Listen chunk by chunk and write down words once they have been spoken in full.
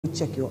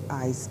check your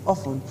eyes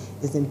often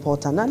is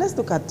important. Now let's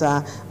look at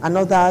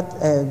another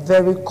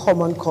very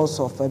common cause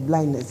of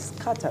blindness,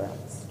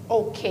 cataracts.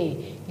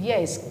 Okay,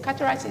 yes,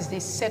 cataract is the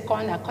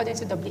second, according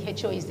to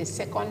WHO, is the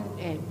second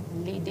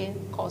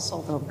leading cause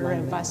of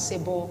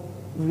reversible.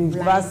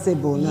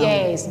 Reversible now.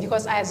 Yes,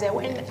 because as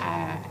when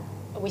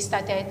we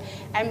started,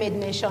 I made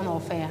mention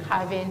of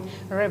having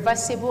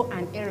reversible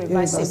and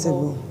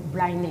irreversible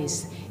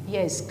blindness.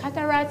 Yes,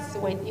 cataract,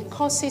 when it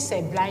causes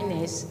a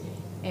blindness,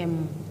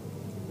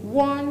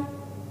 one,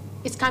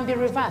 it can be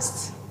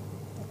reversed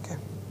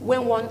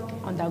when one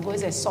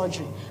undergoes a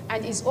surgery,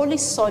 and it's only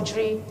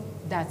surgery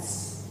that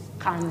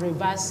can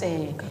reverse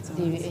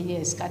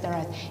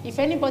cataract. If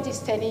anybody is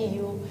telling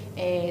you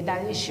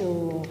that you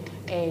should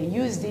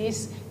use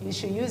this, you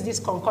should use this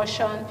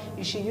concussion,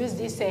 you should use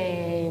this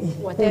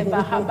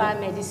whatever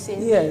herbal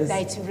medicine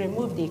that to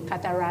remove the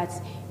cataract,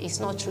 it's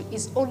not true.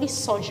 It's only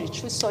surgery,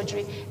 true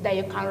surgery, that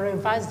you can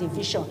reverse the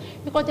vision,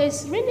 because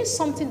there's really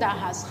something that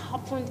has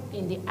happened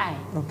in the eye.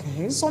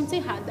 Okay.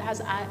 Something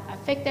has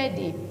affected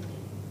the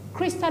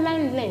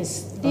crystalline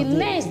lens, the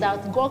lens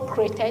that God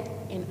created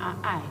in our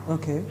eye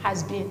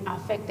has been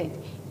affected.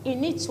 It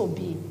needs to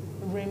be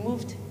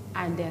removed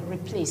and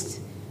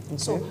replaced.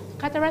 So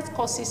cataract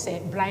causes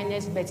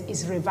blindness, but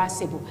is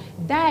reversible.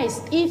 That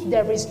is if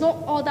there is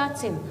no other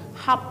thing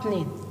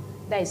happening.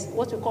 That is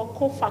what we call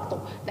cofactor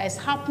that is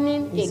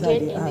happening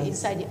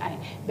inside the eye.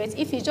 But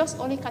if it's just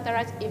only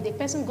cataract, if the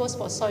person goes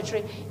for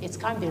surgery, it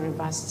can be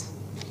reversed.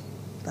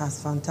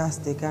 That's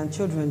fantastic. And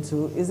children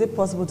too, is it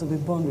possible to be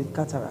born with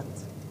cataract?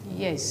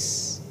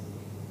 Yes,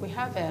 we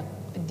have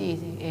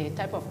the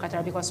type of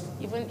cataract, because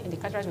even in the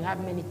cataract we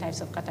have many types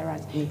of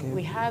cataract.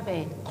 We have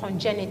a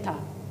congenital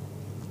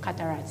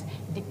cataract,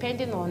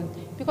 depending on,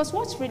 because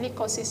what really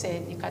causes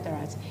the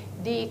cataract,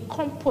 the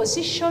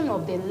composition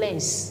of the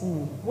lens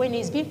when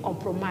it's being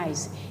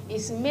compromised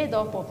is made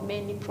up of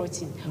many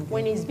protein.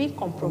 When it's being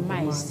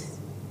compromised,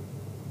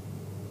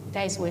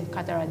 that is when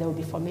cataract, there will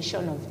be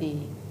formation of the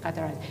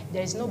cataract.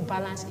 There is no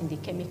balance in the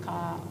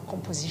chemical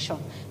composition.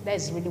 That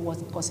is really what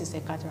causes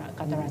a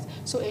cataract.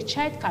 So a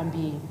child can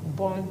be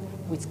born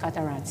with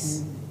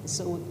cataracts.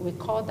 So we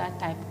call that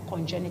type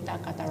congenital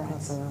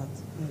cataract.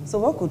 So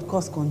what could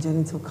cause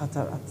congenital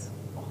cataract?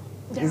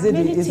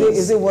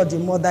 Is it what the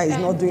mother is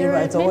not doing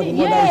right, or what the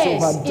mother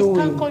is overdoing? It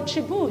can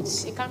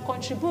contribute. It can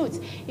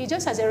contribute. It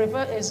just as a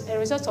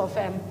result of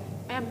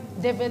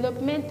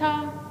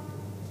developmental.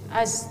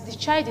 As the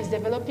child is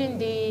developing,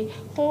 the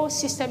whole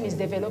system is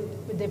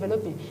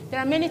developing. There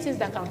are many things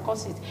that can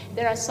cause it.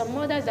 There are some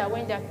mothers that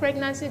when they're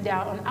pregnancy, they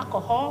are on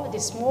alcohol, they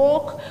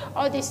smoke,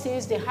 all these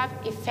things, they have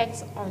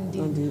effects on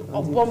the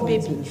unborn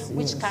baby,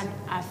 which can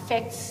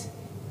affect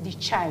the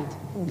child.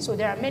 So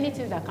there are many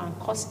things that can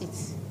cause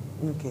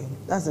it. Okay,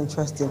 that's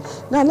interesting.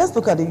 Now let's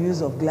look at the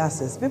use of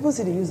glasses. People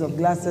see the use of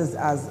glasses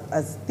as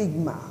a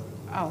stigma.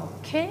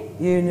 Okay.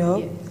 You know?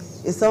 Yes.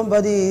 It's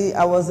somebody,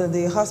 I was in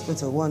the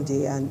hospital one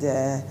day, and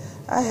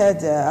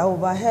I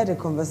overheard a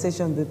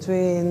conversation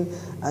between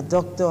a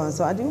doctor and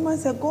so, and the woman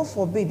said, God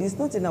forbid, it's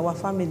not in our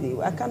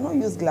family. I cannot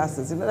use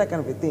glasses, you know, that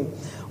kind of a thing.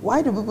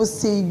 Why do people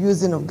see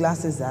using of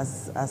glasses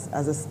as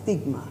a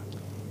stigma?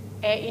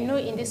 You know,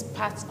 in this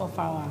part of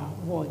our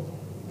world,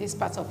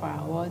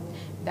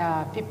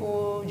 that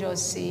people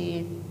just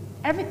see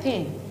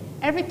everything.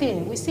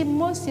 We see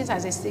most things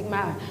as a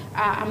stigma.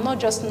 I'm not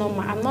just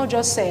normal. I'm not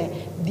just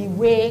the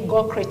way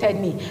God created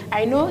me.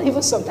 I know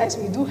even sometimes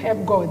we do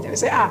help God. They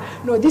say,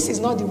 no, this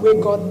is not the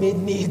way God made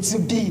me to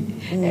be.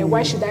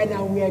 Why should I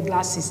now wear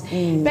glasses?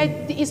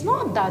 But it's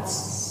not that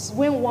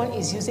when one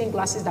is using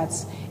glasses that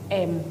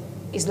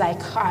is like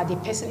the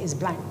person is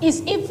blind.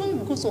 It's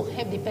even good to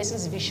help the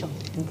person's vision.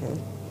 Okay.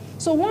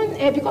 So one,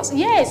 because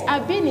yes,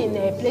 I've been in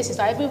places,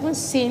 I've even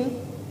seen,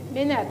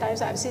 many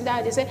times I've seen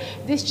that they say,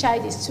 this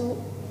child is too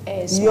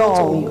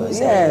small to use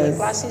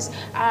glasses.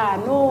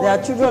 No, there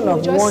are children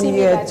of 1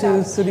 year,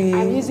 2, 3.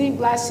 I'm using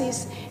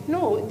glasses.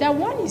 No, the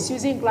one is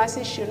using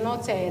glasses should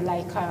not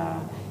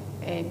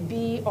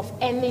be of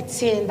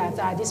anything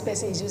that this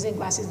person is using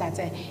glasses that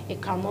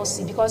it cannot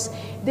see, because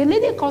the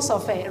leading cause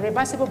of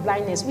reversible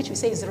blindness, which we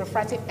say is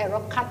refractive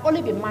error, can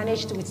only be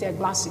managed with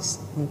glasses.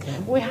 Okay.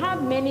 We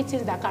have many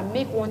things that can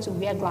make one to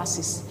wear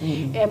glasses.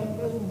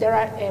 There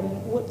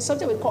are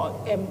something we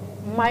call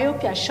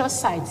myopia, short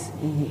sight.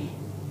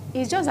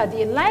 It's just that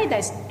the light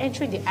that's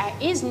entering the eye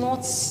is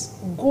not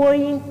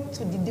going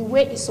to the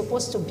way it's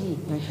supposed to be.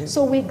 Okay.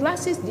 So with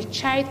glasses, the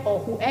child or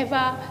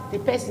whoever the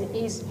person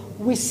is,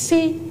 we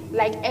see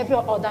like every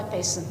other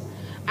person.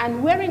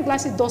 And wearing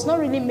glasses does not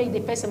really make the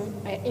person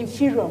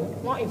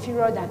more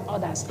inferior than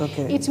others.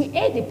 Okay. It will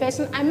aid the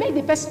person and make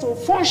the person to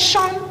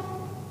function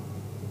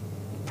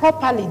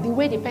properly, the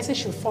way the person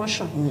should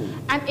function.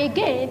 And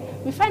again,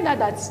 we find out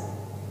that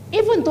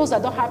even those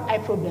that don't have eye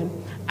problem,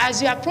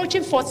 as you're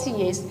approaching 40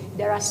 years,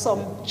 there are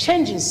some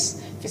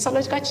changes,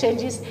 physiological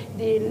changes.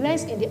 The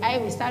lens in the eye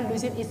will start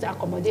losing its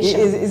accommodation.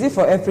 Is it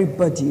for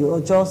everybody or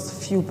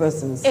just few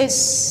persons?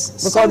 It's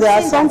because there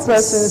are some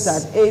persons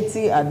at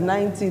 80, at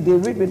 90, they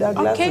read without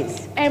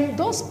glasses. Okay,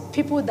 those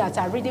people that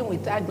are reading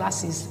without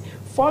glasses,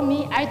 For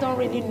me, I don't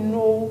really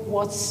know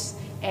what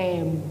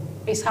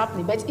is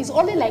happening, but it's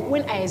only like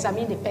when I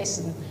examine the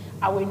person,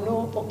 I will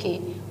know, okay,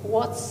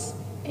 what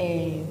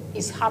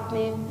is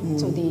happening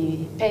to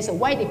the person,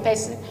 why the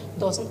person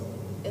does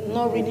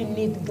not really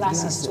need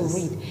glasses to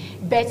read.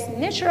 But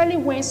naturally,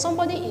 when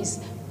somebody is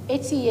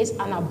 80 years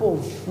and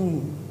above,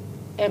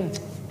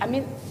 I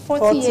mean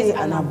 40 years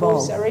and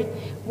above, sorry,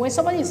 when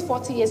somebody is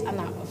 40 years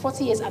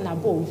and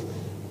above,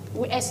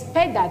 we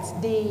expect that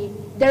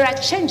there are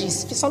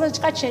changes,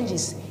 physiological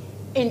changes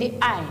in the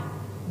eye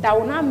that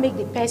will now make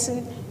the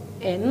person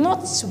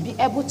not to be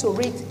able to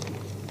read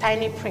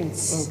tiny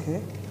prints.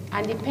 Okay.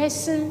 And the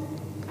person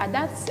at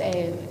that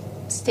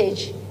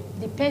stage,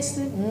 the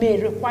person may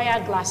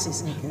require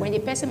glasses. Okay. When the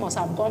person must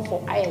have gone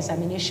for eye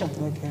examination,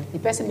 okay, the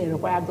person may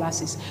require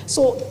glasses.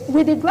 So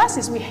with the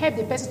glasses, we help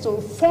the person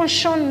to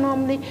function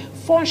normally,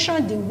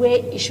 function the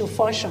way it should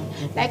function.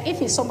 Okay. Like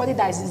if it's somebody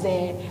that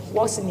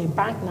works in a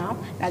bank now,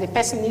 that the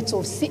person needs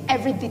to see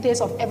every details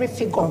of every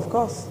figure. Of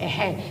course.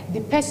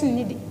 The person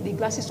needs the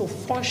glasses to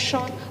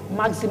function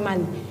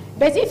maximally.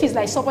 But if it's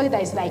like somebody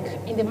that is like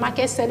in the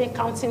market selling,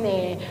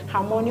 counting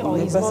her money or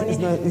his money,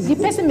 the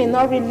person may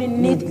not really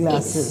need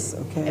glasses.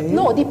 Okay.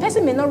 No, the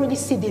person may not really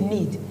see the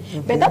need.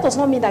 Okay. But that does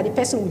not mean that the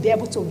person will be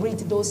able to read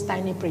those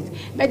tiny prints.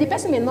 But the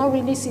person may not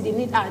really see the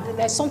need.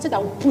 There's something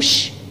that will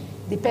push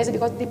the person,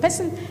 because the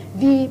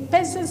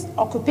person's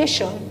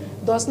occupation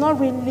does not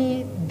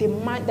really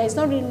demand. There's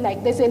not really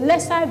like there's a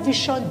lesser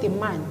vision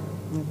demand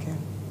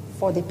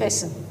for the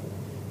person.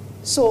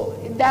 So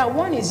that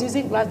one is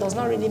using glass does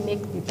not really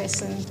make the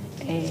person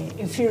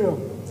inferior.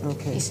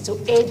 Okay. It's to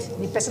aid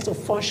the person to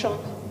function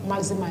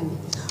maximally.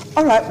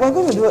 All right, we're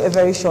going to do a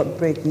very short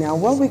break now.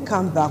 When we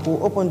come back,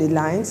 we'll open the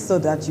lines so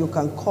that you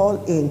can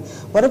call in.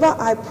 Whatever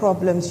eye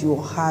problems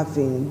you're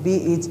having, be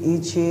it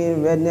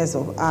itching, redness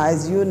of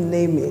eyes, you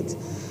name it,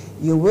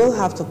 you will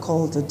have to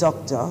call the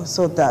doctor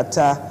so that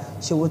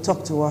she will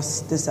talk to us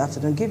this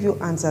afternoon, give you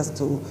answers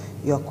to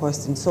your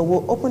questions. So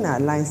we'll open our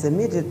lines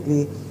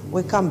immediately.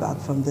 We come back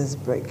from this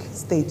break.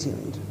 Stay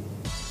tuned.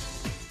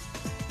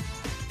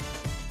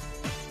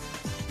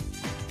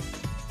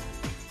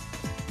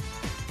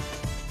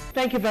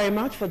 Thank you very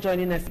much for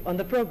joining us on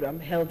the program,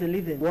 Healthy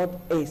Living. What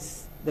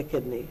is the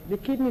kidney? The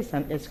kidney is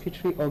an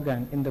excretory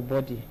organ in the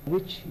body,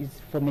 which is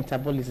for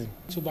metabolism.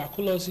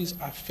 Tuberculosis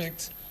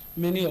affects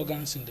many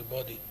organs in the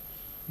body,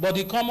 but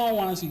the common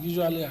ones it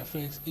usually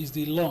affects is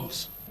the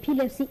lungs.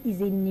 Epilepsy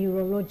is a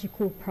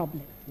neurological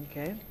problem.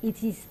 Okay.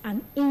 It is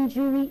an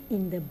injury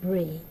in the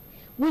brain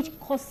which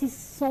causes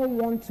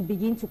someone to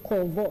begin to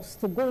convulse,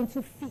 to go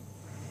into fit.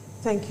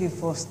 Thank you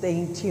for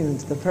staying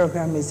tuned. The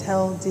program is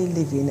Healthy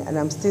Living, and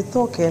I'm still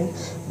talking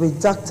with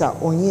Dr.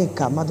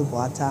 Onyeka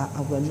Madubuata,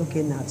 and we're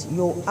looking at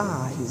your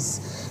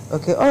eyes.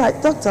 Okay, all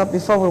right, doctor,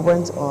 before we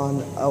went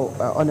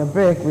on a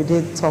break, we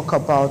did talk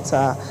about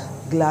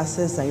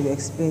glasses, and you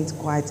explained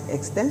quite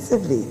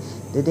extensively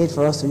the need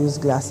for us to use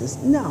glasses.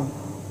 Now,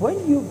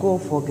 when you go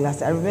for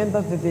glasses, I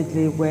remember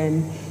vividly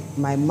when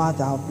my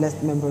mother,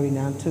 blessed memory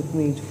now, took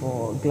me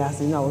for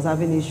glasses. You know, I was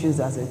having issues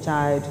as a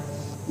child.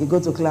 You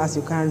go to class,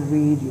 you can't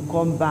read, you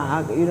come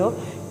back, you know,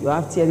 you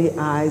have teary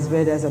eyes,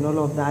 red eyes, and all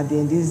of that.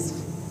 Then this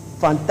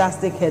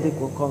fantastic headache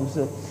will come.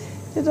 So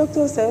the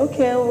doctor said,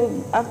 okay,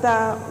 well,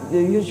 after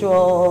the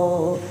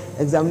usual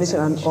examination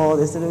and all,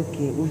 they said,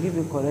 okay, we'll give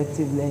you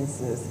corrective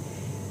lenses.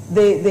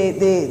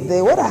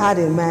 What I had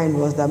in mind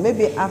was that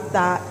maybe after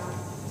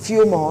a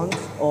few months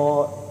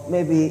or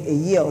maybe a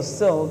year or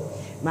so,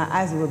 my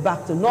eyes will be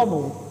back to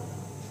normal,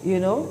 you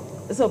know.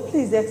 So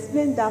please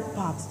explain that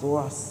part to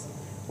us.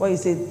 Where you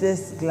say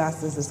this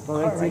glasses is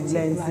corrective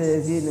lenses,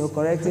 glasses. You know,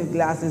 corrective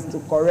glasses to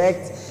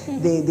correct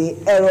the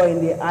error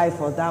in the eye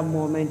for that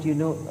moment, you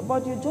know.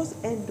 But you just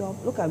end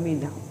up, look at me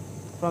now,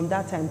 from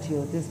that time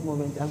till this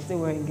moment, I'm still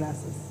wearing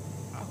glasses.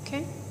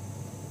 Okay.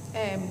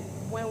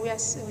 When we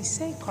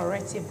say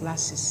corrective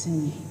glasses,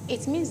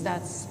 it means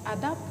that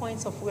at that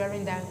point of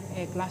wearing that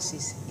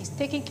glasses, it's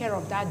taking care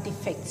of that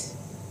defect.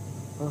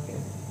 Okay.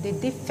 The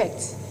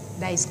defect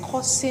that is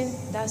causing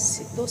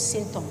those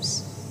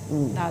symptoms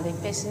that the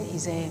person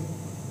is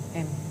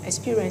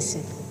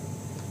experiencing.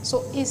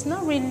 So it's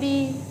not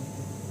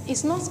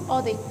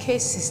all the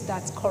cases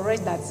that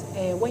correct that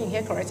when you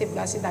hear corrective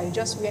glasses that you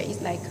just wear it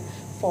like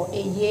for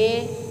a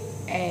year,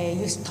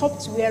 you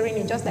stopped wearing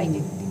it, just like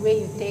the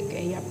way you take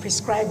your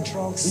prescribed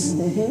drugs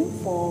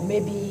for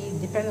maybe,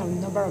 depending on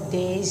the number of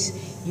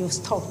days, you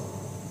stop.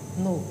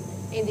 No.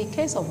 In the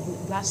case of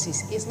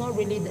glasses, it's not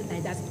really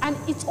like that. And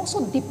it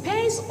also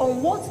depends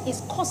on what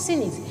is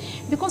causing it.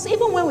 Because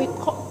even when we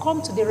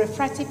come to the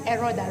refractive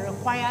error that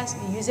requires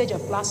the usage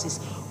of glasses,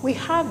 we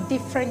have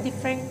different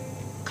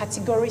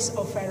categories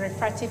of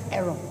refractive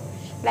error.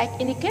 Like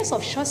in the case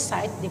of short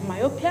sight, the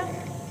myopia,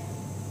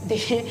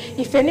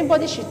 if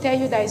anybody should tell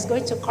you that it's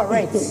going to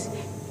correct,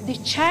 the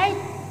child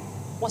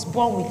was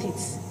born with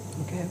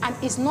it. Okay. And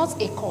it's not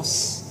a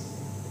cause.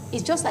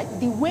 It's just like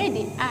the way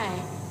the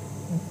eye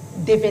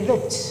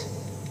developed.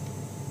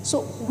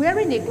 So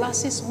wearing the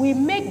glasses will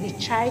make the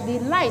child, the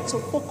light, to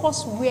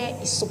focus where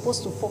it's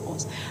supposed to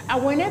focus.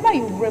 And whenever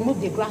you remove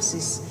the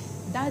glasses,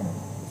 that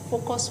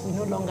focus will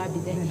no longer be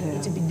there.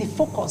 It will be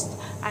defocused,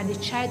 and the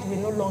child will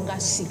no longer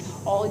see,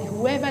 or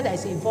whoever that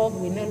is involved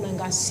will no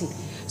longer see.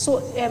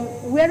 So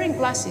wearing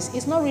glasses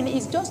is not really,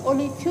 it's just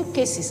only a few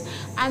cases.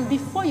 And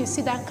before you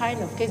see that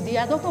kind of case, the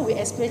doctor will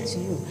explain to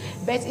you.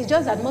 But it's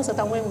just that most of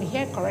the time when we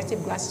hear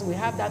corrective glasses, we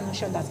have that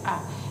notion that,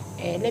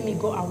 let me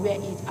go and wear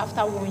it.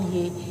 After 1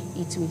 year,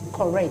 it will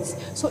correct.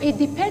 So it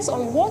depends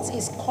on what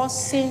is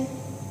causing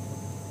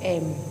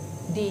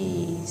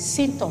the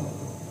symptom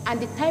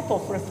and the type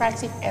of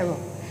refractive error.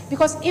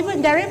 Because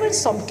there are even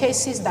some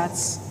cases that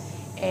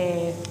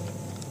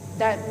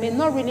that may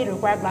not really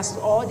require glasses,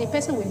 or the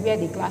person will wear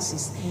the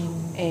glasses.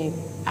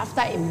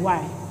 After a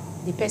while,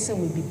 the person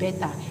will be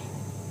better.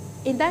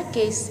 In that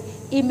case,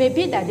 it may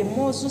be that the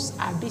muscles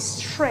are being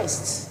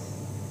stressed,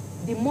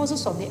 the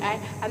muscles of the eye.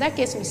 In that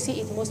case, we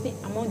see it mostly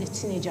among the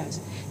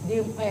teenagers.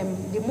 The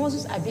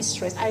muscles are being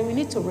stressed, and we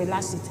need to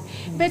relax it.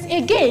 But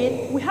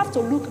again, we have to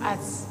look at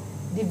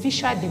the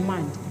visual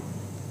demand.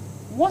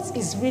 What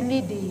is really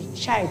the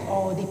child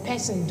or the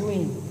person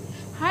doing?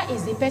 How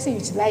is the person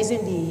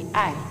utilizing the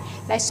eye?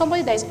 Like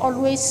somebody that is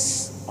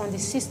always on the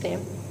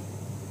system,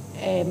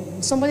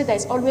 somebody that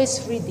is always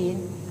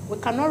reading, we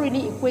cannot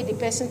really equate the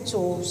person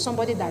to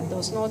somebody that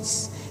does not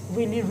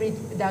really read,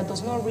 that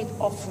does not read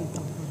often.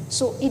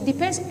 So it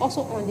depends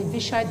also on the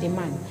visual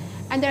demand.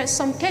 And there are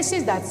some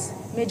cases that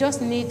may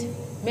just need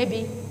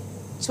maybe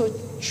to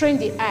train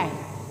the eye,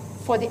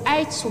 for the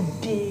eye to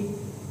be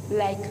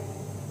like,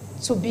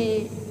 to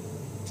be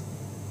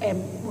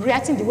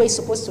reacting the way it's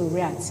supposed to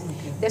react.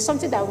 There's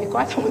something that we call,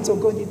 I don't want to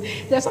go deep,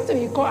 there's something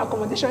we call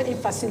accommodation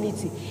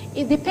infacility.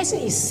 If the person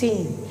is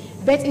seeing,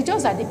 but it's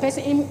just that the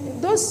person, in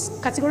those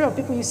category of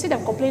people, you see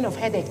them complain of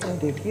headache.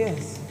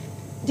 Yes.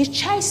 The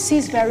child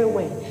sees very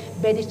well,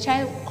 but the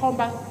child come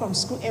back from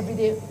school every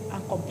day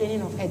and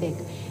complaining of headache.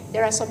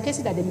 There are some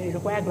cases that they may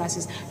require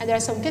glasses, and there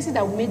are some cases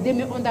that they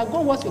may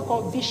undergo what we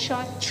call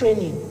visual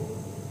training.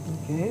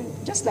 Okay.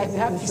 Just like we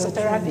have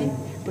physiotherapy,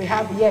 we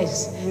have,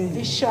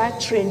 visual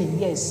training,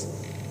 yes.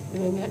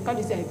 We call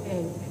it a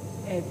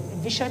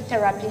vision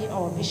therapy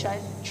or visual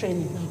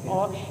training. Okay.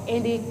 Or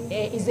in the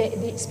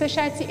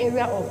specialty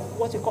area of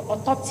what we call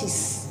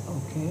orthoptics.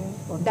 Okay.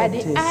 Orthoptics. That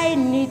the eye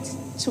needs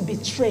to be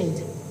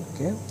trained.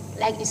 Okay.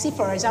 Like you see,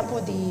 for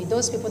example,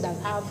 those people that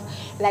have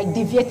like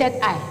deviated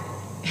eye,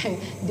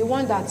 the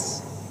one that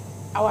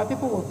our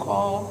people will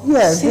call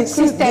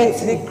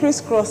the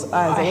crisscross eyes.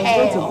 I was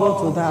going to go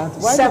to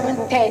that.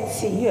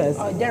 730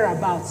 or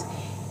thereabouts.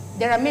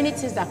 There are many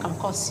things that can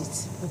cause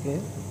it. Okay.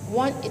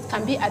 One, it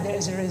can be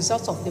as a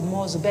result of the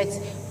muscle, but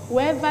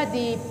whoever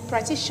the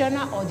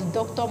practitioner or the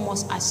doctor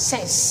must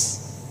assess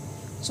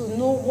to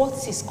know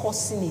what is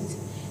causing it.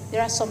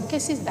 There are some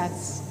cases that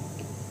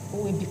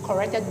will be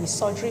corrected with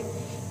surgery,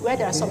 where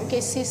there are some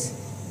cases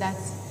that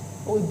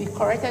will be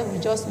corrected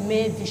with just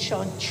male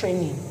vision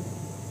training.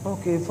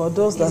 Okay, for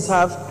those that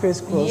have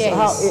crisscross,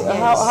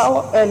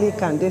 how early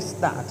can they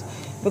start?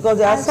 Because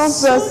there are some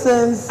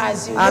persons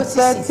at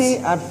 30,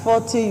 at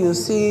 40, you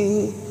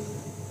see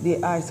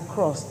the eyes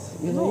crossed.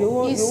 You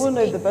won't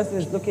know if the person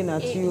is looking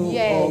at you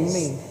or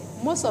me.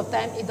 Most of the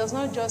time, it does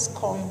not just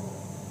come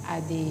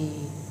at the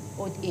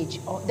old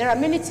age. There are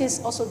many things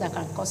also that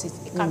can cause it.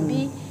 It can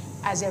be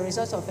as a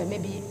result of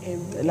maybe a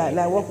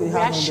like what we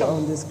have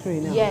on the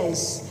screen now.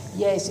 Yes.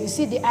 You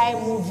see the eye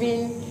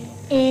moving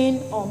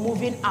in or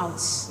moving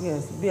out.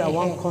 Yes, be at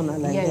one corner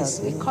like that. Yes,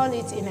 we call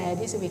it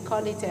we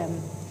call it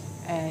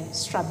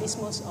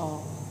strabismus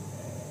or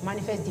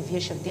manifest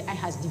deviation. The eye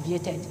has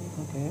deviated.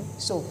 Okay.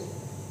 So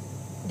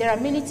there are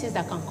many things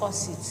that can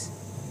cause it,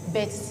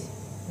 but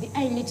the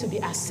eye needs to be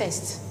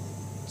assessed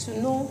to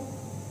know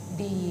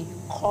the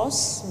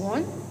cause,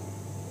 one,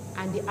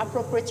 and the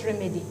appropriate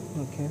remedy.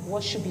 Okay.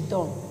 What should be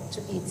done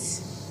to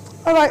it.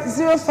 All right,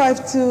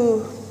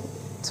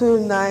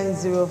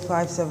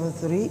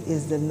 052290573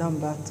 is the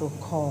number to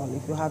call.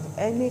 If you have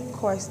any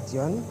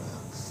question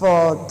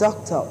for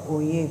Dr.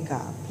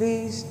 Onyeka,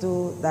 please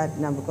do that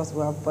now, because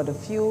we have for a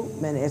few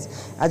minutes.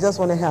 I just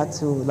wanted her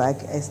to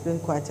explain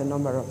quite a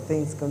number of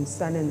things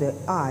concerning the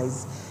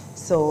eyes,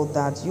 so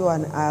that you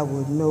and I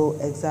will know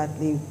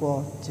exactly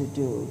what to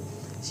do.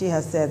 She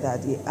has said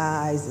that the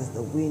eyes is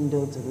the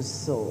window to the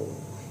soul.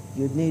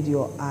 You need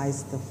your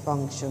eyes to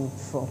function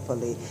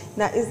properly.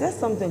 Now, is there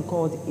something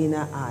called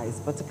inner eyes,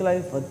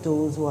 particularly for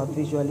those who are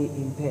visually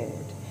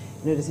impaired?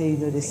 They say,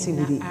 they see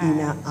with the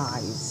inner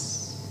eyes.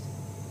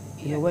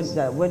 Yes.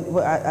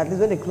 At least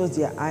when they close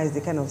their eyes, they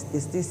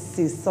still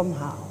see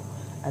somehow.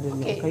 I don't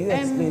know. Can you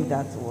explain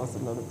that to us a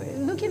little bit?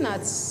 Looking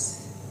at,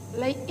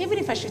 even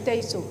if I should tell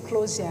you to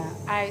close your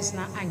eyes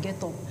now and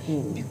get up,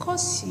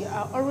 because you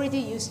are already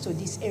used to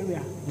this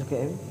area,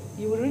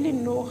 you will really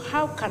know,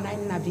 how can I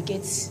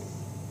navigate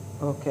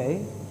out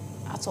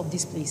of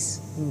this place?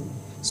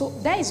 So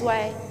that is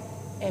why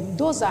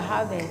those that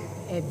have a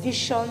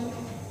vision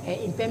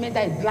impairment,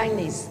 that is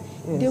blindness,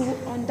 they will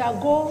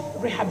undergo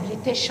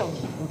rehabilitation.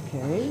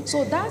 Okay.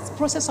 So that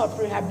process of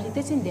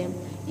rehabilitating them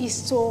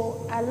is to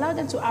allow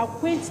them to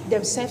acquaint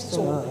themselves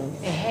to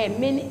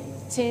many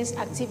things,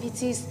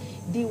 activities,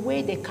 the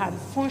way they can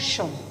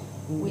function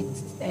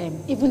with,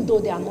 even though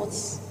they are not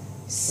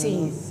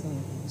seeing.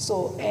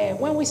 So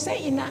when we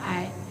say inner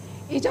eye,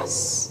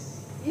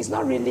 it's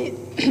not really,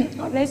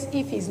 unless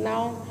if it's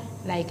now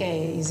like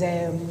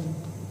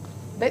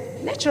but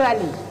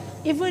naturally,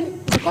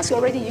 even because you're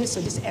already used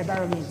to this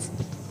environment,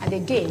 and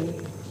again,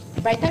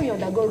 by the time you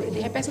undergo,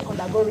 the person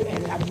undergo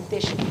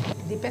rehabilitation,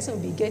 the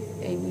person will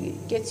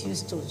get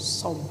used to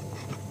some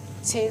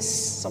things,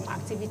 some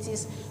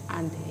activities,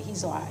 and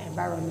his or her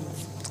environment.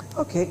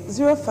 Okay,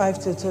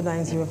 05229057 is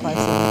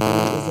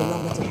the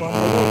number to call.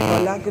 Hello,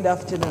 Paula. Good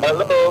afternoon.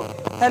 Hello.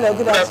 Hello,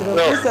 good afternoon.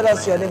 Please tell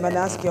us your name and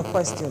ask your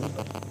question.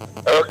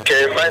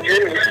 Okay, my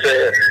name is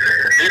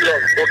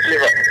Julius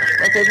Ogiva.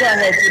 Okay, go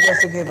ahead,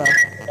 Julius Ogiva.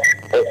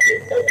 Okay.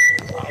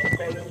 I'm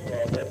calling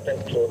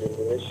from the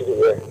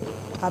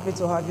University. Happy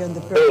to have you on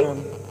the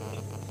program.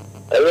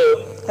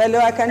 Hello. Hello,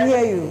 I can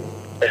hear you.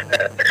 So,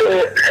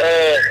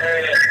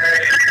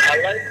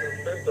 I'd like to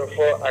first of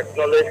all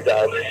acknowledge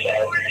that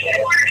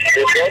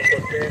the doctor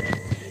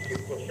is a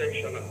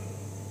professional.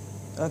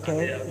 Okay.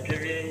 They are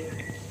giving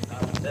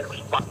an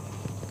expert.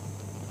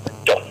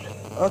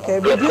 Okay,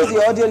 reduce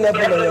the audio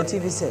level on your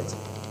TV set.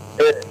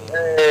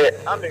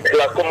 I'm a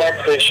glaucoma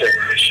patient.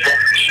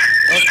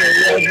 Okay,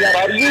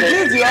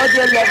 reduce the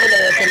audio level on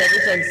your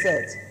television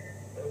set.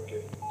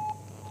 Okay.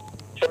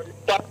 For the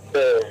past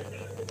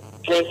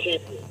 20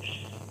 years,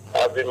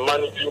 I've been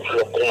managing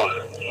glaucoma.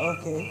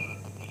 Okay.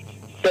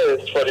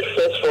 First, for the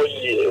first 4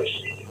 years,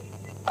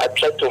 I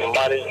tried to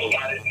manage it,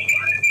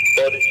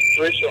 but the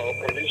situation or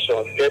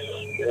condition gets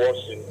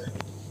worsened.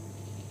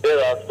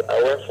 Thereafter,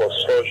 I went for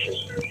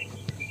surgery.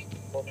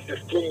 For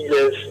 15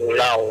 years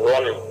now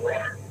running,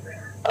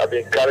 I've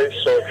been carrying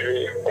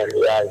surgery on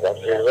the eyes as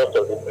a result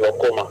of the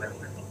glaucoma.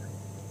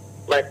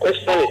 My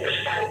question is,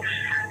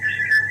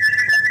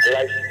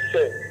 like she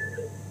said,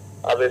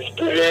 I've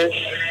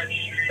experienced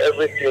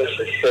everything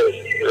she said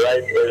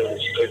right there in the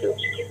studio.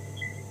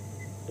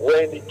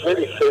 We're in the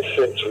 21st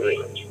century.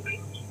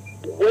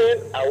 When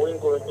are we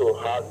going to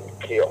have a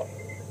cure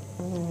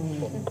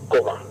for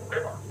glaucoma?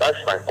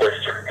 That's my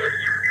question.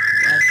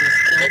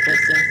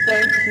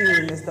 Thank you,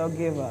 Mr.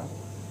 Ogiva.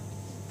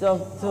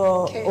 Dr.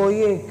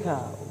 Oyeka,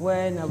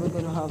 when are we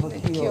going to have a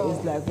cure?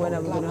 It's like, when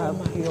are we going to have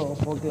a cure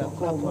for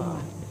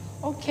glaucoma?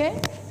 Okay,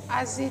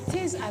 as it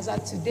is, as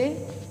of today,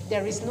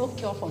 there is no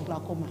cure for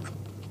glaucoma.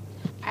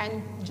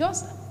 And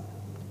just...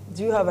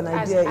 Do you have an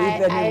idea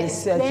if any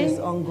research is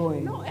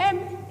ongoing? No,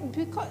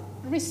 because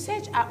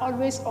research are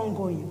always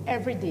ongoing,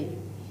 every day.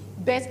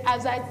 But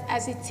as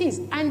it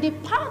is, and the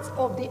part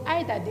of the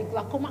eye that the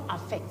glaucoma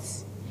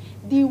affects,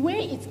 the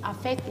way it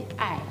affects the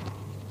eye,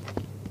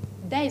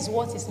 that is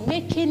what is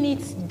making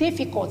it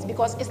difficult,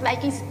 because it's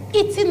like it's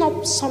eating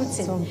up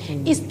something.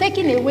 It's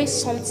taking away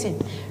something.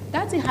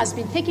 That thing has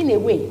been taken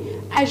away.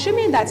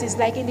 Assuming that it's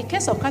like in the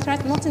case of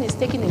cataract, nothing is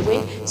taken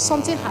away,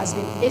 something has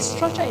been, a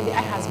structure in the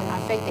eye has been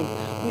affected.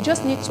 We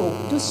just need to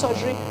do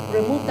surgery,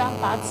 remove that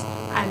part,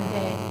 and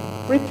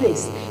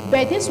replace.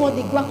 But this one,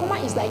 the glaucoma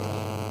is like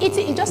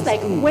eating. It's just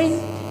like when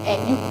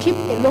you keep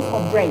a loaf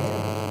of bread,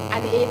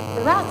 and a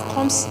rat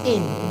comes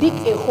in, dig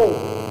a hole,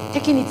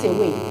 taking it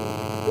away.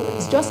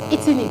 It's just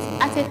eating it.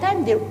 At a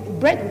time, the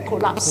bread will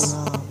collapse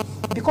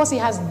because it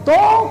has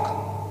dug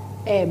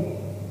a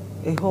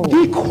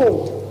big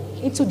hole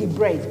into the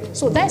bread.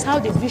 So that's how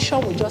the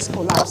vision will just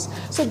collapse.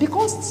 So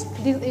because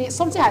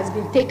something has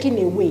been taken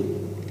away,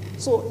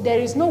 so there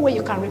is no way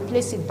you can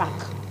replace it back.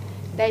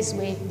 That is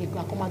where the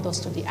glaucoma does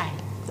to the eye.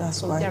 That's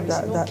so right. There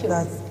is no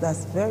cure.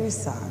 That's very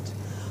sad.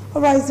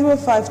 All right,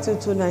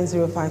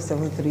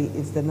 0522900573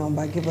 is the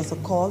number. Give us a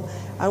call.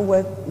 And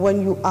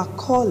when you are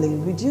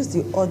calling, reduce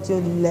the audio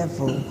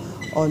level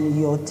on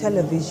your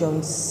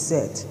television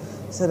set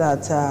so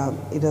that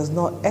it does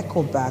not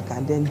echo back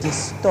and then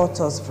distort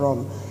us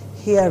from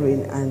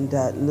hearing and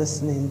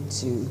listening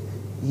to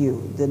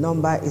you. The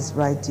number is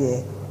right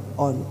there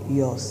on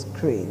your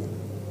screen.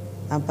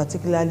 I'm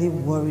particularly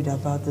worried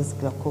about this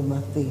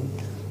glaucoma thing.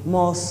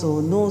 More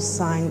so, no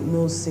sign,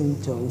 no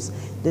symptoms.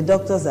 The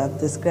doctors have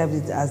described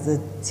it as the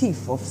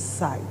thief of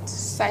sight.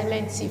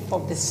 Silent thief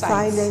of the sight.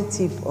 Silent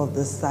thief of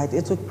the sight.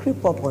 It will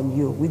creep up on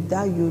you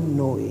without you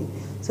knowing.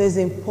 So it's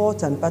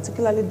important,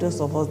 particularly those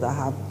of us that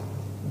have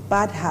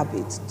bad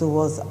habits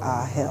towards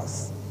our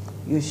health.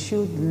 You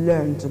should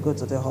learn to go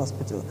to the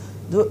hospital.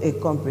 Do a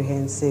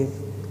comprehensive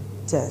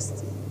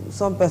test.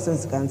 Some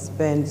persons can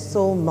spend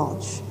so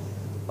much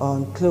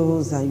on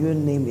clothes and you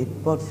name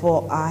it, but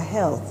for our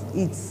health,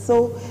 it's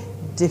so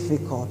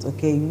difficult,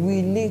 okay?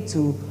 We need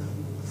to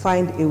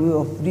find a way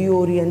of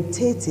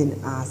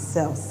reorientating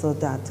ourselves so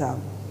that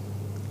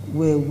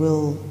we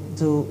will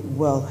do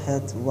well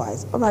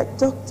health-wise. All right,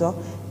 doctor,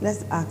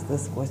 let's ask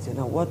this question.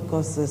 Now, what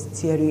causes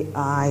teary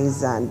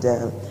eyes and,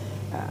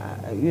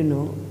 you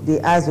know,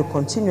 the eyes will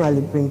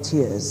continually bring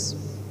tears?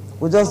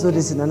 We'll just do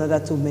this in another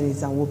 2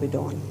 minutes and we'll be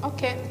done.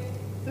 Okay.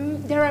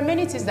 There are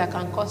many things that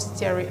can cause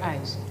teary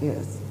eyes.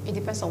 Yes. It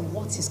depends on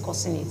what is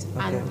causing it.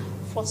 Okay. And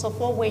first of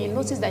all, when you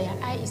notice that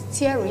your eye is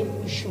tearing,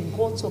 you should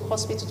go to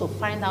hospital to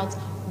find out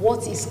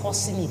what is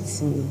causing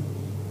it.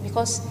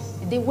 Because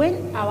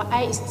when our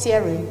eye is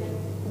tearing,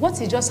 what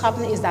is just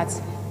happening is that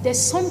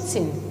there's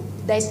something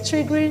that is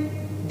triggering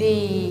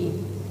the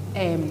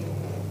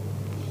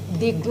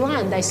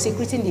gland that is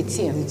secreting the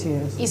tear. The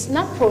tears. It's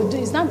not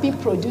being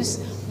produced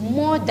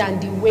more than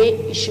the way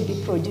it should be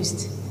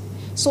produced.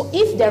 So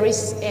if there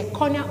is a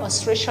corneal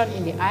ulceration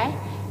in the eye,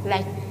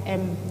 like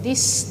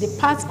the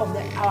part of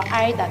our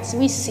eye that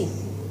we see,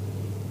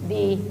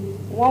 the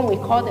one we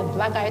call the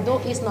black eye, though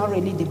it's not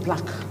really the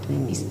black,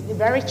 it's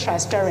very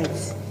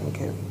transparent.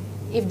 Okay.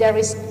 If there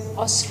is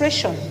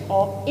ulceration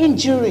or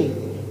injury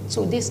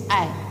to this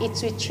eye,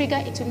 it will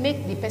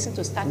make the person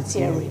to start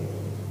tearing.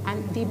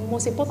 And the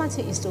most important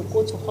thing is to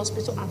go to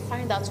hospital and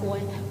find out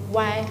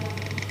why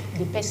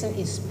the person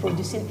is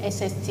producing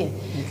excess tear.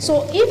 Okay.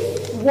 So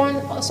if one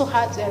also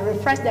has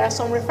there are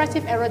some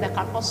refractive error that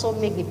can also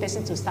make the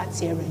person to start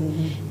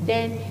tearing.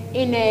 Then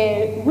in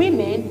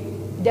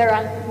women,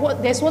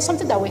 there's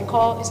something that we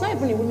call, it's not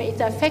even in women,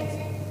 it affects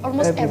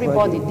almost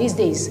everybody these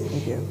days.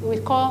 Okay. We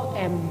call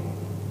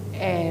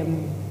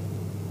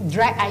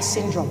dry eye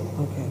syndrome.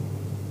 Okay.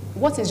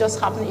 What is just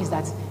happening is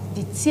that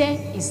the tear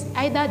is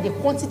either the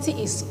quantity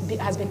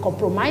has been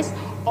compromised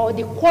or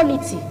the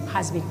quality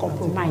has been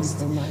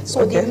compromised.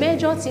 So the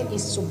major thing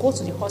is to go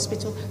to the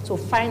hospital to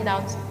find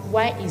out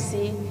why is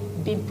it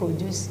being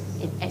produced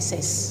in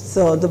excess.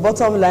 So the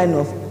bottom line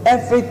of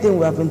everything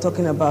we have been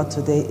talking about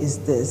today is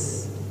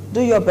this: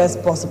 do your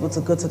best possible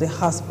to go to the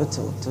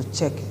hospital to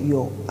check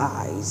your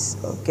eyes,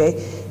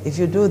 okay? If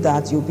you do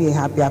that, you'll be a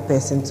happier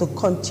person. To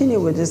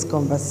continue with this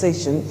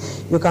conversation,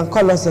 you can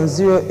call us on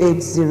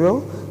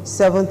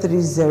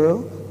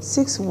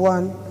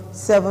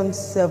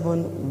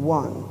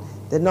 080-730-61771.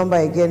 The number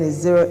again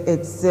is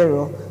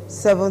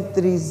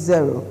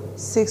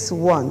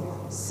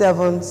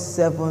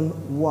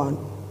 080-730-61771.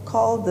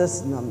 Call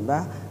this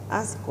number,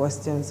 ask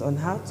questions on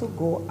how to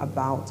go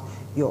about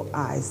your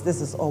eyes. This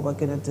is all we're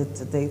going to do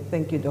today.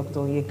 Thank you, Dr.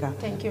 Onyeka,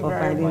 for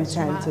finding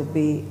time to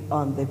be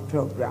on the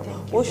program.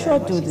 We'll sure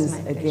do this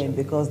again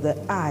because the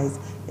eyes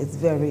is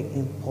very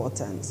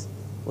important.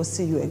 We'll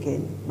see you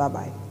again.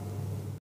 Bye-bye.